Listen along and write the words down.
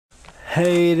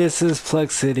Hey, this is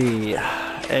Plexiety,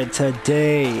 and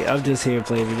today I'm just here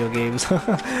playing video games.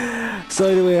 So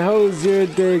anyway, how was your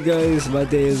day, guys? My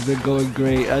day has been going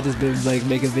great. I just been like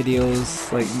making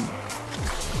videos like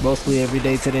mostly every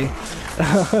day today.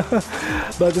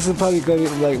 But this is probably gonna be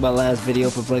like my last video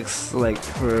for Plex, like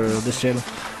for this channel.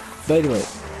 But anyway,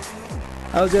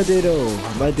 how's your day though?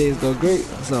 My day is going great.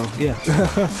 So yeah,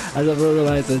 I never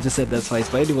realized I just said that twice.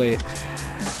 But anyway.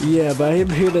 Yeah, but I'm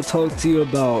here to talk to you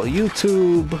about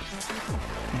YouTube,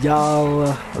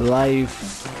 y'all,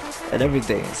 life, and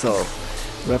everything. So,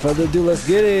 without further ado, let's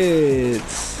get it.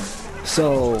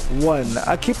 So, one,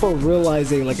 I keep on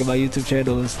realizing, like in my YouTube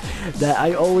channels, that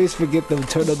I always forget to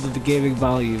turn up the gaming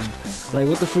volume. Like,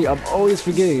 what the freak? I'm always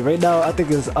forgetting. Right now, I think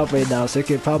it's up right now, so you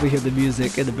can probably hear the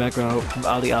music in the background from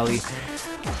Ali Ali.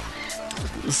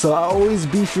 So, I always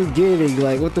be forgetting,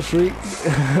 like, what the freak?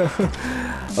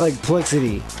 Like,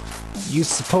 Plexiety, you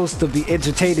supposed to be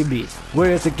entertaining me.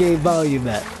 Where is the game volume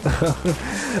at?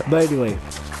 But anyway,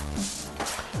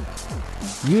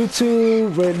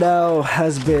 YouTube right now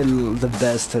has been the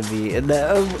best to me, and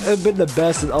that it's been the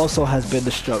best, and also has been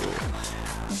the struggle,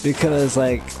 because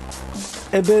like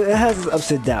it has its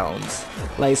ups and downs.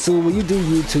 Like, so when you do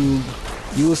YouTube,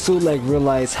 you will soon like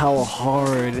realize how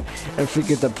hard and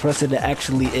freaking depressing it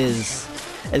actually is,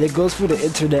 and it goes for the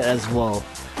internet as well.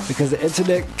 Because the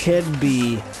internet can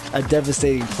be a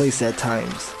devastating place at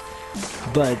times,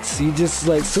 but you just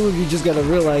like soon you just gotta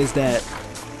realize that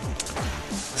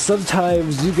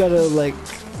sometimes you gotta like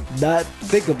not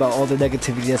think about all the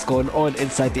negativity that's going on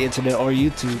inside the internet or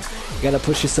YouTube. You gotta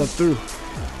push yourself through.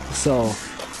 So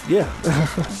yeah,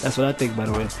 that's what I think, by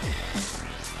the way.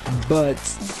 But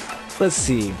let's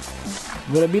see,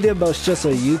 what I mean about stress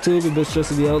on YouTube and been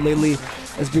stressing me out lately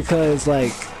is because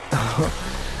like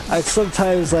I've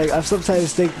sometimes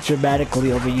think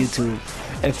dramatically over YouTube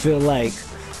and feel like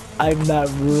I'm not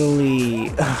really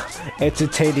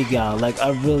entertaining y'all. Like,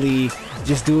 I'm really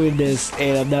just doing this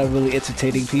and I'm not really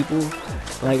entertaining people.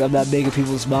 Like, I'm not making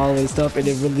people smile and stuff, and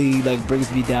it really like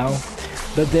brings me down.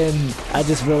 But then I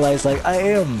just realized like I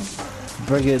am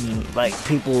bringing like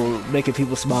people, making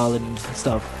people smile and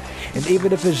stuff. And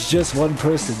even if it's just one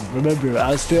person, remember,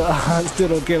 I still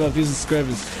don't care about views and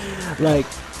subscribers. Like,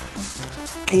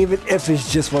 even if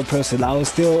it's just one person, I will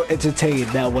still entertain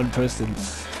that one person.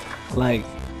 Like,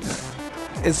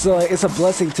 it's a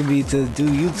blessing to me to do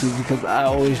YouTube, because I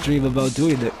always dream about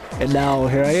doing it, and now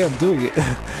here I am doing it.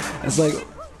 It's like,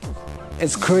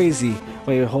 it's crazy.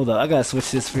 Wait, hold on, I gotta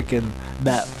switch this freaking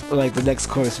map, like the next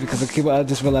course, because I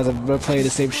just realized I'm playing the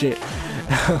same shit.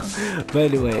 But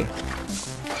anyway,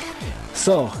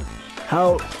 so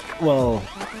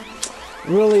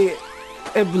really,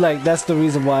 like that's the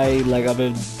reason why like I've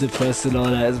been depressed and all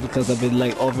that, is because I've been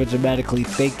like over dramatically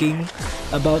thinking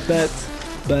about that.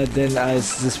 But then I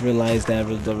just realized that I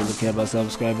really don't really care about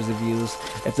subscribers and views.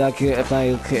 If I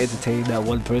could entertain that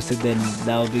one person, then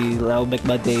that'll make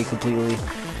my day completely.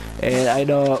 And I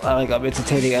know like I'm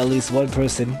entertaining at least one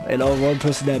person, and all one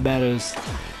person that matters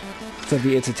to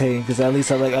be entertaining, because at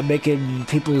least I'm making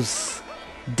people's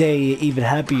day even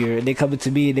happier, and they coming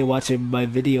to me and they watching my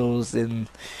videos and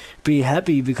be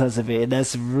happy because of it. And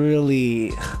that's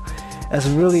really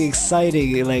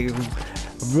exciting, and like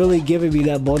really giving me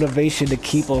that motivation to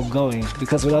keep on going,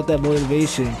 because without that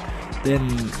motivation,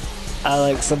 then I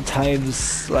like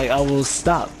sometimes like I will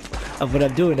stop of what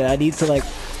I'm doing, and I need to like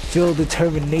feel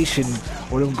determination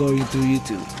when I'm going through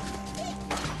YouTube.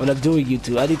 When I'm doing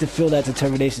YouTube, I need to feel that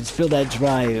determination, feel that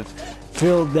drive,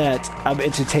 feel that I'm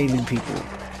entertaining people.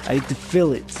 I need to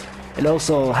feel it, and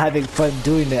also having fun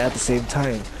doing it at the same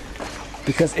time.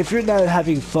 Because if you're not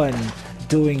having fun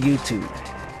doing YouTube,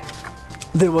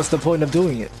 then what's the point of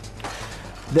doing it?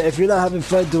 If you're not having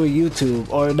fun doing YouTube,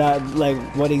 or not like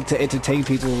wanting to entertain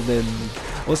people, then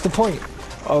what's the point?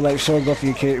 Or like showing off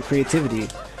your creativity.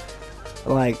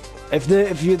 Like if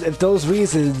those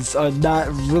reasons are not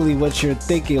really what you're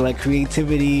thinking, like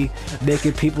creativity,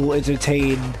 making people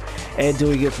entertained, and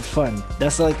doing it for fun,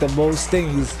 that's like the most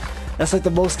things. That's like the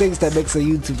most things that makes a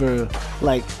YouTuber,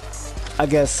 like, I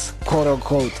guess, quote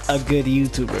unquote, a good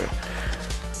YouTuber.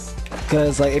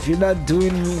 Because like if you're not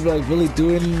doing like really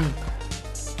doing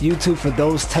YouTube for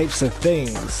those types of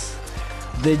things,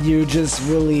 then you're just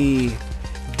really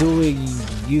doing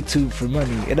YouTube for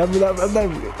money. And I'm not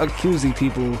accusing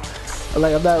people.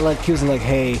 Like, I'm not like accusing like,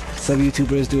 hey, some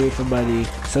YouTubers do it for money,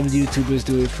 some YouTubers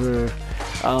do it for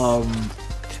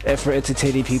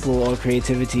entertaining people or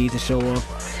creativity to show off.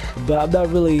 But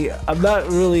I'm not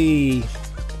really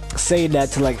saying that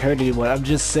to like hurt anyone. I'm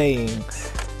just saying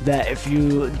that if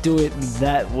you do it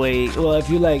that way, well, if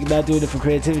you like not doing it for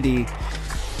creativity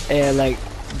and like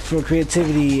for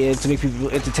creativity and to make people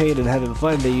entertained and having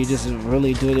fun, then you're just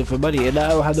really doing it for money. And I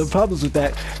don't have no problems with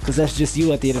that, because that's just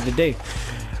you at the end of the day.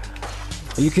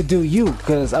 You can do you,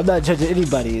 because I'm not judging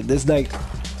anybody. There's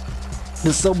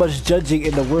so much judging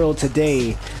in the world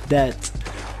today that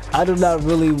I do not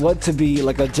really want to be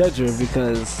like a judger,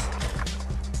 because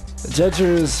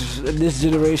judgers in this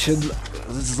generation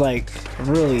is like,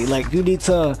 really, like, you need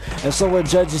to, if someone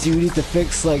judges you, you need to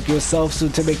fix like yourself so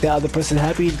to make the other person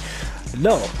happy.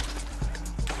 No.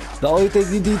 The only thing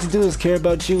you need to do is care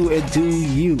about you and do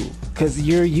you, because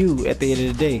you're you at the end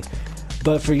of the day.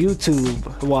 But for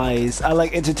YouTube wise, I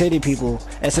like entertaining people,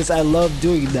 and since I love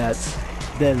doing that,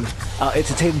 then I'll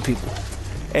entertain people.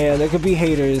 And there could be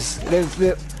haters.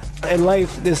 In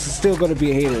life, there's still gonna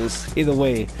be haters either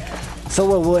way.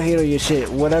 Someone will hate on your shit,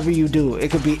 whatever you do.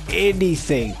 It could be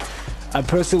anything. A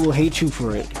person will hate you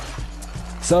for it.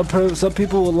 Some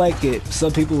people will like it,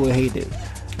 some people will hate it.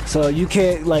 So you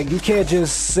can't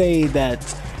just say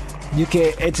that you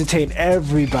can't entertain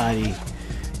everybody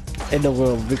in the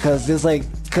world, because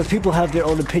because people have their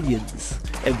own opinions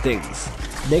and things.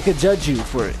 They could judge you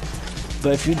for it.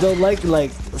 But if you don't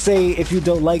say if you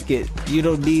don't like it, you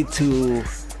don't need to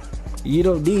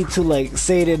like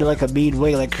say it in like a mean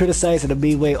way, like criticize in a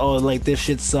mean way, oh, like this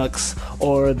shit sucks,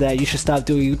 or that you should stop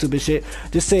doing YouTube and shit.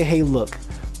 Just say, hey, look,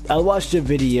 I watched your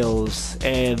videos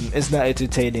and it's not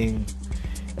entertaining.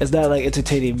 It's not like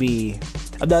entertaining me.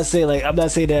 I'm not saying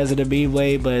that as in a mean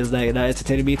way, but it's like not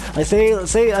entertaining me. Like say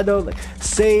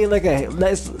like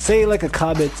a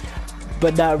comment,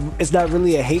 but it's not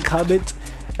really a hate comment.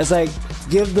 It's like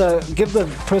give the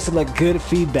person like good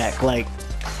feedback, like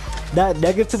not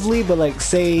negatively, but like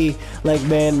say like,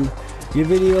 man, your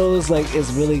videos like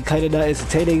is really kind of not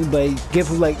entertaining, but give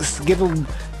him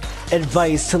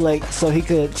advice to like so he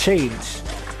could change.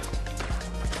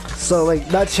 So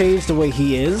like not change the way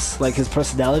he is, like his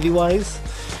personality wise,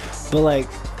 but like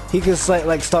he can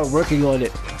like start working on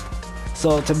it,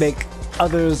 so to make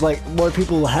others, like more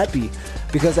people happy.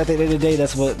 Because at the end of the day,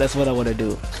 that's what I want to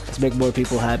do. Is make more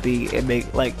people happy and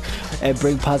and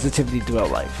bring positivity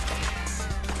throughout life.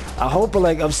 I hope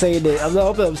I'm saying it. I'm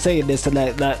hoping I'm saying this to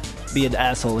not be an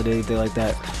asshole or anything like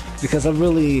that, because I was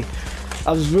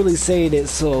really saying it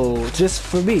so just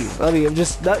for me. I mean, I'm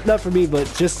just not for me,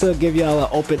 but just to give y'all an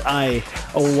open eye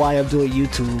on why I'm doing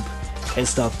YouTube and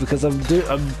stuff, because I'm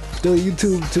doing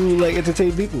YouTube to like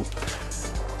entertain people.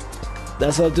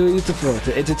 That's what I'm doing YouTube for,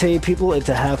 to entertain people and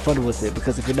to have fun with it.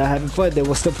 Because if you're not having fun, then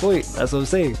what's the point? That's what I'm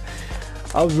saying.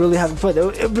 I'm really having fun.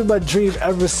 It's been my dream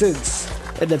ever since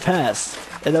in the past,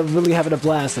 and I'm really having a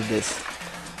blast of this.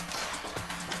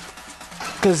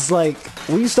 Cause like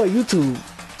when you start YouTube,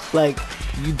 like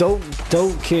you don't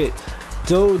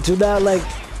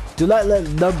let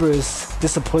numbers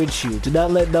disappoint you. Do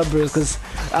not let numbers, cause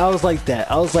I was like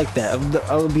that. I'm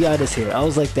gonna be honest here. I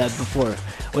was like that before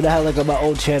when I had like on my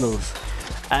old channels.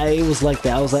 I was like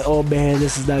that. I was like, oh man,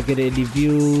 this is not getting any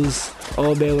views.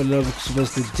 Oh man, what am I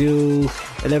supposed to do?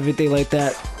 And everything like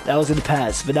that. That was in the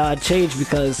past. But now I changed,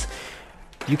 because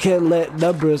you can't let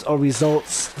numbers or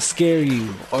results scare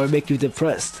you or make you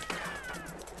depressed.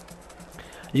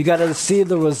 You gotta see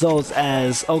the results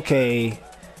as, okay,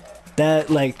 that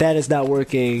is not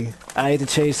working. I need to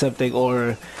change something,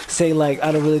 or say like,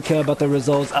 I don't really care about the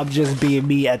results. I'm just being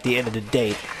me at the end of the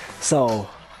day. So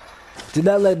do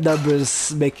not let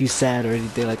numbers make you sad or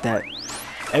anything like that.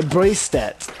 Embrace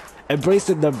that. Embrace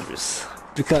the numbers,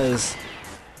 because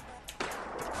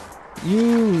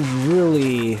you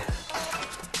really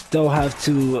don't have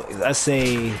to, I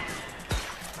say,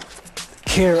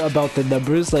 care about the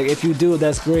numbers. Like if you do,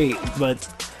 that's great, but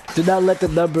do not let the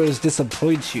numbers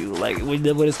disappoint you. Like when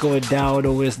it's going down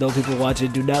or when there's no people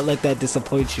watching, do not let that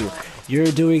disappoint you.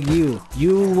 You're doing you.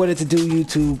 You wanted to do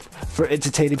YouTube for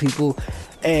entertaining people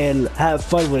and have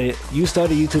fun with it. You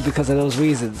started YouTube because of those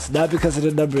reasons, not because of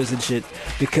the numbers and shit,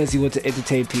 because you want to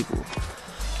entertain people.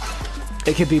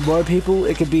 It could be more people,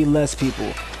 it could be less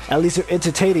people. At least you're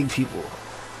entertaining people.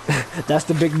 That's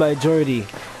the big majority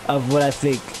of what I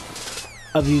think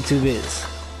of YouTube is.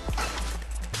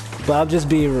 But I'm just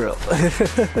being real.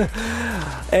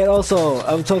 And also,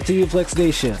 I'm talking to you, Plex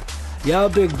Nation. Y'all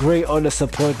been great on the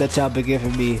support that y'all been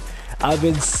giving me. I've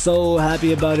been so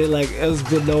happy about it. Like, it's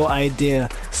been no idea.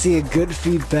 Seeing good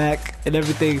feedback and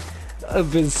everything,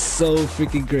 I've been so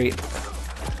freaking great.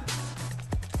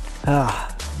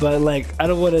 But like, I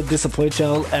don't want to disappoint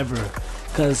y'all ever,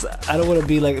 cause I don't want to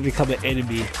be like become an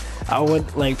enemy. I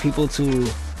want people to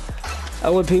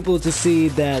see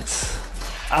that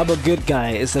I'm a good guy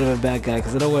instead of a bad guy,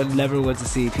 cause I don't never want to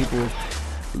see people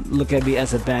look at me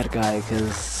as a bad guy,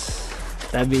 cause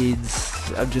that means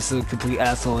I'm just a complete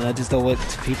asshole, and I just don't want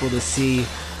people to see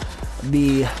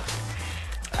me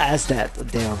as that.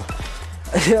 Damn.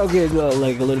 I'm getting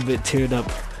like a little bit teared up,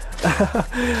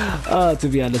 to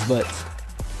be honest, but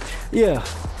yeah,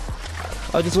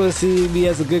 I just want to see me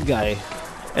as a good guy,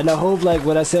 and I hope like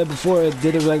what I said before, it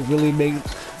didn't like really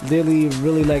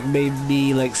like made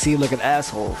me like seem like an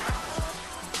asshole,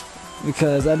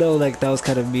 because I know like that was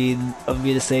kind of mean of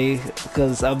me to say,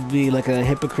 because I'm being like a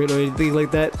hypocrite or anything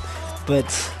like that, but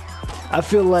I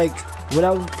feel like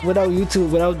without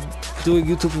doing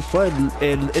YouTube for fun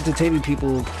and entertaining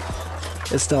people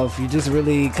and stuff, you're just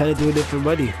really kind of doing it for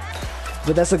money.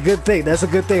 But that's a good thing. That's a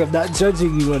good thing. I'm not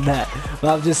judging you on that.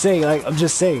 But I'm just saying, like,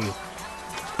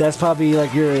 that's probably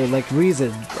like your like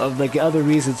reason of like other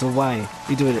reasons of why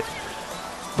you're doing it.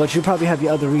 But you probably have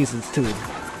your other reasons too.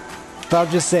 But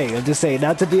I'm just saying,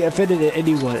 not to be offended at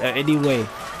anyone or any way.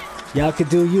 Y'all can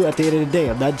do you at the end of the day.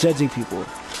 I'm not judging people.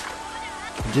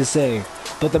 I'm just saying.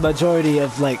 But the majority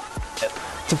of like,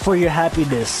 for your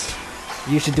happiness,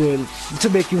 you should do it to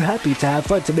make you happy, to have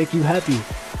fun, to make you happy.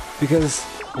 Because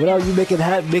without you making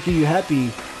you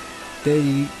happy, then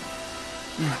you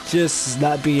just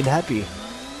not being happy.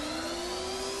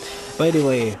 But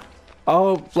anyway,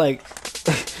 I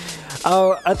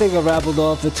think I rambled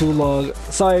on for too long.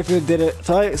 Sorry if it didn't.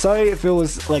 Sorry if it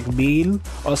was like mean,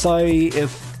 or sorry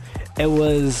if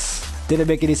it didn't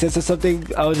make any sense or something.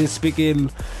 I was just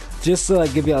speaking just to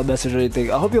like give y'all a message or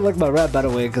anything. I hope you like my rap, by the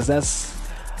way, because that's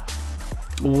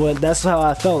how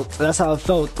I felt. That's how I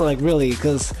felt, like, really,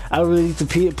 because I really need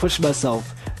to push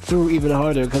myself through even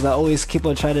harder, because I always keep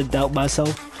on trying to doubt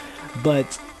myself.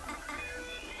 But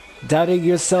doubting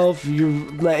yourself,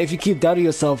 if you keep doubting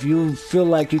yourself, you feel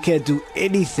like you can't do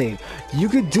anything. You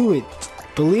can do it.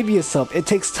 Believe in yourself. It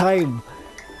takes time.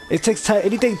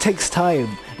 Anything takes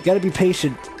time. You gotta be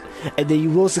patient, and then you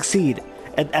will succeed.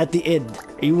 And at the end,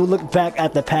 you will look back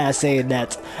at the past saying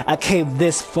that I came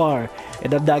this far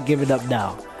and I'm not giving up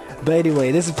now. But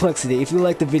anyway, this is Plexiety. If you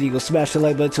like the video, smash the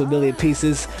like button to 1,000,000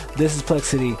 pieces. This is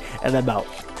Plexiety, and I'm out.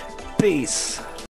 Peace.